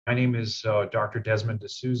My name is Dr. Desmond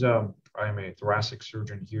D'Souza. I'm a thoracic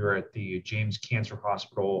surgeon here at the James Cancer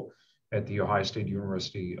Hospital at the Ohio State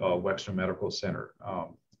University Wexner Medical Center.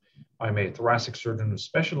 I'm a thoracic surgeon who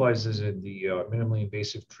specializes in the minimally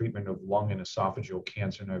invasive treatment of lung and esophageal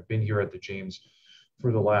cancer, and I've been here at the James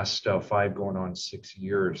for the last 5 going on 6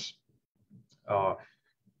 years.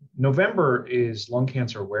 November is Lung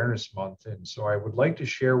Cancer Awareness Month, and so I would like to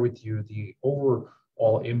share with you the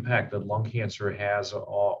overall impact that lung cancer has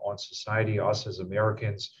on society, us as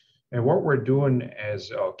Americans, and what we're doing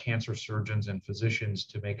as cancer surgeons and physicians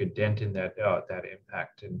to make a dent in that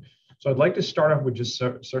impact. And so I'd like to start off with just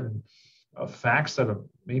certain facts that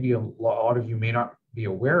maybe a lot of you may not be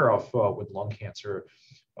aware of with lung cancer.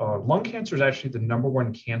 Lung cancer is actually the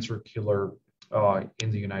 #1 cancer killer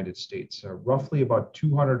in the United States. Roughly about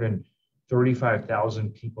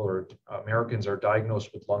 235,000 people or Americans are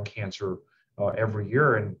diagnosed with lung cancer every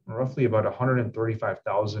year, and roughly about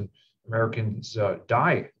 135,000 Americans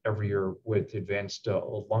die every year with advanced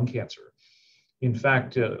lung cancer. In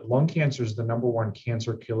fact, lung cancer is the #1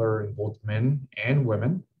 cancer killer in both men and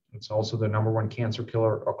women. It's also the #1 cancer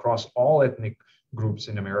killer across all ethnic groups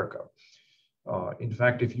in America. In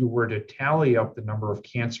fact, if you were to tally up the number of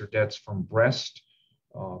cancer deaths from breast,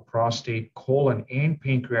 prostate, colon, and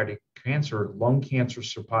pancreatic cancer, lung cancer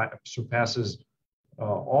surpasses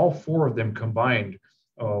all 4 of them combined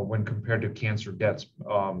when compared to cancer deaths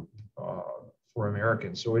for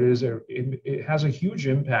Americans. So it has a huge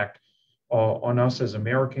impact on us as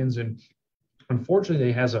Americans, and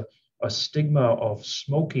unfortunately, it has a stigma of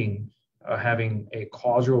smoking having a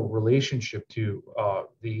causal relationship to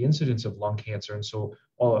the incidence of lung cancer. And so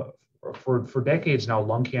for decades now,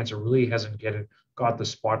 lung cancer really hasn't got the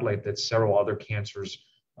spotlight that several other cancers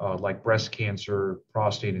like breast cancer,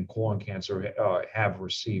 prostate, and colon cancer have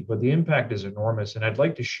received. But the impact is enormous. And I'd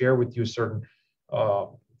like to share with you certain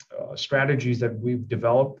strategies that we've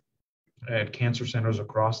developed at cancer centers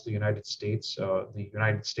across the United States. The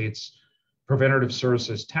United States Preventative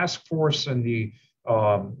Services Task Force and the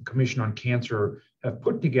Commission on Cancer have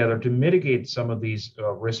put together to mitigate some of these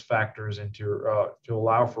risk factors and to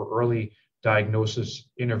allow for early diagnosis,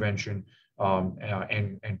 intervention,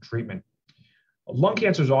 and treatment. Lung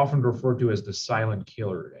cancer is often referred to as the silent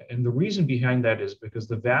killer, and the reason behind that is because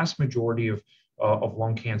the vast majority of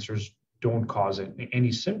lung cancers don't cause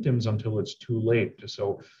any symptoms until it's too late.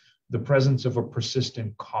 So the presence of a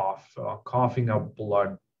persistent cough, coughing up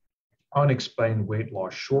blood, unexplained weight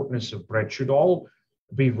loss, shortness of breath should all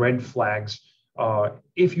be red flags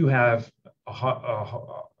if you have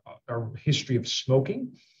a history of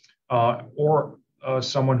smoking or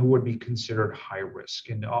someone who would be considered high risk.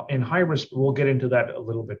 And in high risk, we'll get into that a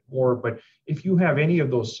little bit more, but if you have any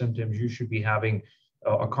of those symptoms, you should be having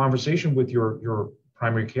a conversation with your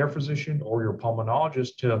primary care physician or your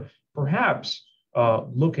pulmonologist to perhaps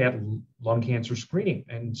look at lung cancer screening.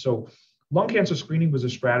 And so lung cancer screening was a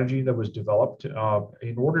strategy that was developed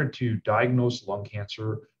in order to diagnose lung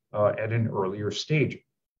cancer at an earlier stage.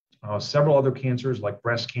 Several other cancers like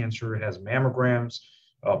breast cancer has mammograms,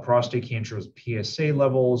 prostate cancer has PSA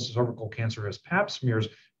levels, cervical cancer has pap smears.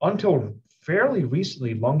 Until fairly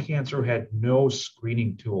recently, lung cancer had no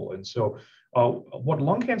screening tool. And so what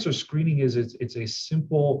lung cancer screening is, it's a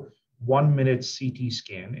simple 1-minute CT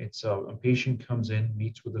scan. It's a patient comes in,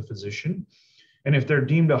 meets with a physician, and if they're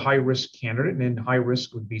deemed a high-risk candidate, and high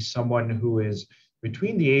risk would be someone who is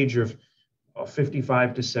between the age of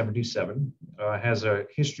 55 to 77, has a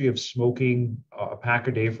history of smoking a pack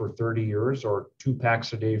a day for 30 years or 2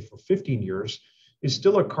 packs a day for 15 years, is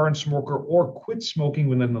still a current smoker or quit smoking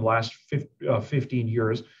within the last 15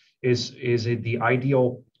 years, is the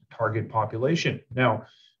ideal target population. Now,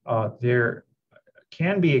 there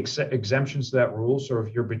can be exemptions to that rule. So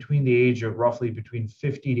if you're between the age of roughly between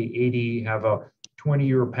 50 to 80, have a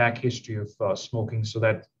 20-year pack history of smoking, so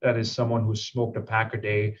that is someone who's smoked a pack a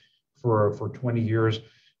day for 20 years,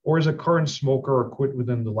 or is a current smoker or quit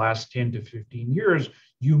within the last 10 to 15 years,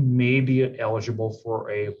 you may be eligible for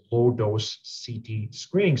a low-dose CT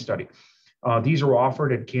screening study. These are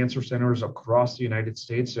offered at cancer centers across the United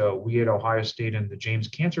States. We at Ohio State and the James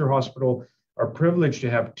Cancer Hospital are privileged to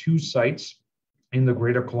have 2 sites in the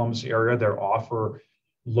greater Columbus area that offer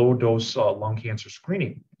low-dose lung cancer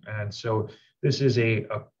screening. And so this is a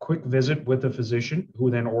quick visit with a physician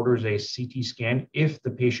who then orders a CT scan if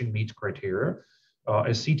the patient meets criteria.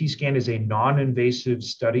 A CT scan is a non-invasive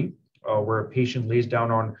study where a patient lays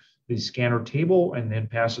down on the scanner table and then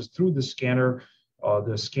passes through the scanner.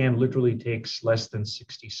 The scan literally takes less than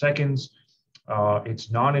 60 seconds.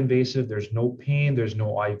 It's non-invasive. There's no pain. There's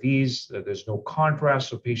no IVs. There's no contrast,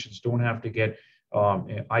 so patients don't have to get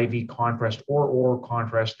IV contrast or oral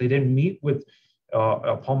contrast. They then meet with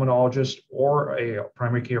a pulmonologist or a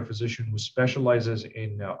primary care physician who specializes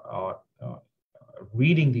in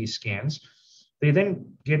reading these scans. They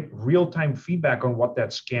then get real-time feedback on what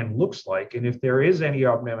that scan looks like. And if there is any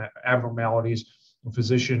abnormalities, the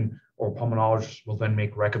physician or pulmonologist will then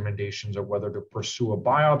make recommendations of whether to pursue a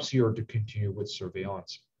biopsy or to continue with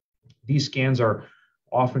surveillance. These scans are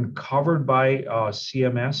often covered by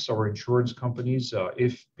CMS or insurance companies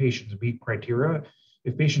if patients meet criteria.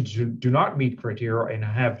 If patients do not meet criteria and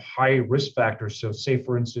have high risk factors, so say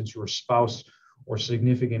for instance your spouse or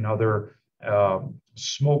significant other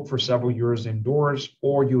smoke for several years indoors,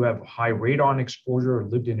 or you have high radon exposure or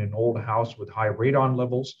lived in an old house with high radon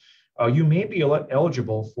levels, you may be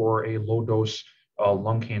eligible for a low-dose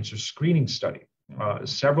lung cancer screening study.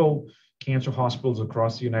 Several cancer hospitals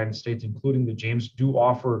across the United States, including the James, do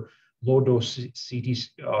offer low-dose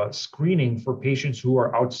CT screening for patients who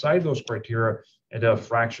are outside those criteria at a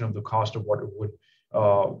fraction of the cost of what it would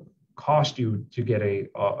cost you to get a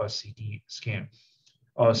CT scan.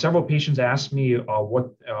 Several patients asked me,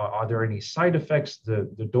 are there any side effects?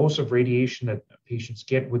 The dose of radiation that patients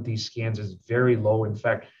get with these scans is very low. In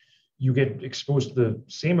fact, you get exposed to the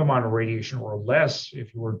same amount of radiation or less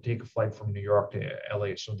if you were to take a flight from New York to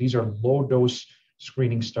LA. So these are low dose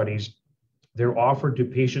screening studies. They're offered to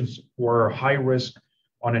patients who are high risk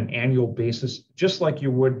on an annual basis, just like you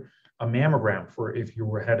would a mammogram for if you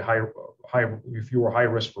were high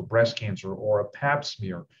risk for breast cancer, or a pap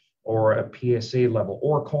smear, or a PSA level,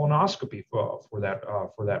 or colonoscopy for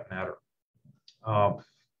that matter.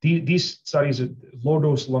 These studies,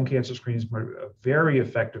 low-dose lung cancer screenings, are a very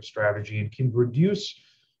effective strategy and can reduce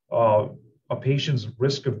a patient's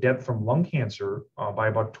risk of death from lung cancer by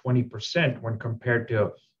about 20% when compared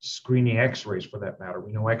to screening X-rays, for that matter.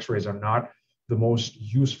 We know X-rays are not the most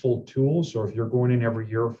useful tool. So if you're going in every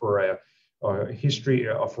year for your history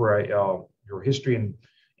and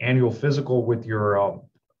annual physical with your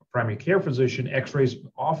primary care physician, X-rays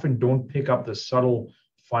often don't pick up the subtle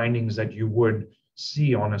findings that you would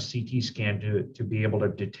see on a CT scan to be able to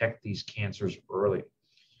detect these cancers early.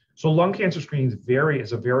 So lung cancer screening is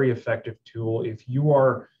a very effective tool. If you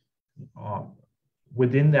are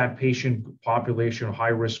within that patient population, high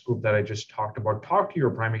risk group that I just talked about, talk to your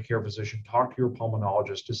primary care physician, talk to your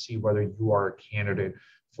pulmonologist to see whether you are a candidate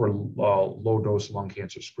for low dose lung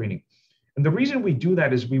cancer screening. And the reason we do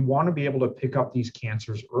that is we want to be able to pick up these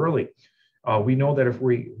cancers early. We know that if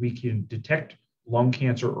we can detect lung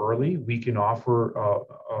cancer early, we can offer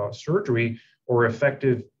surgery or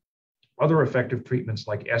other effective treatments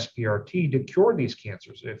like SBRT to cure these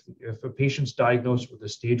cancers. If a patient's diagnosed with a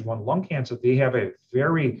stage 1 lung cancer, they have a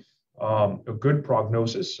very a good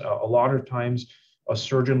prognosis. A lot of times, a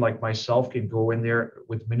surgeon like myself can go in there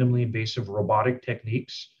with minimally invasive robotic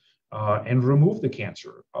techniques and remove the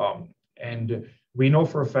cancer. And we know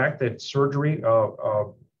for a fact that surgery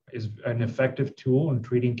is an effective tool in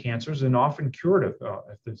treating cancers and often curative.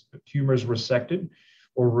 If the tumor is resected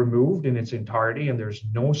or removed in its entirety and there's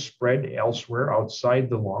no spread elsewhere outside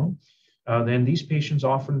the lung, then these patients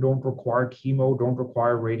often don't require chemo, don't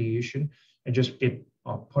require radiation, and just get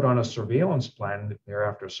put on a surveillance plan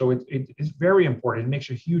thereafter. So it's very important. It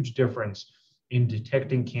makes a huge difference in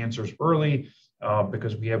detecting cancers early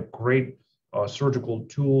because we have great surgical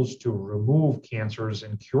tools to remove cancers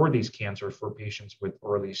and cure these cancers for patients with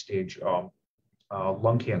early stage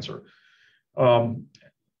lung cancer.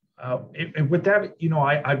 And with that,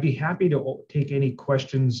 I'd be happy to take any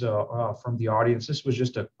questions from the audience. This was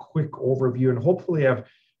just a quick overview, and hopefully I've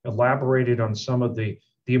elaborated on some of the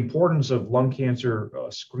importance of lung cancer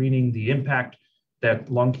screening, the impact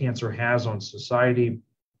that lung cancer has on society,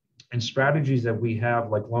 and strategies that we have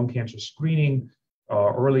like lung cancer screening,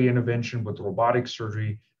 early intervention with robotic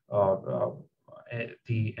surgery, and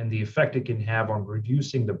the effect it can have on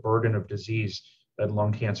reducing the burden of disease that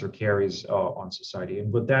lung cancer carries on society.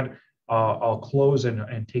 And with that, I'll close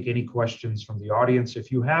and take any questions from the audience.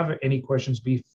 If you have any questions, be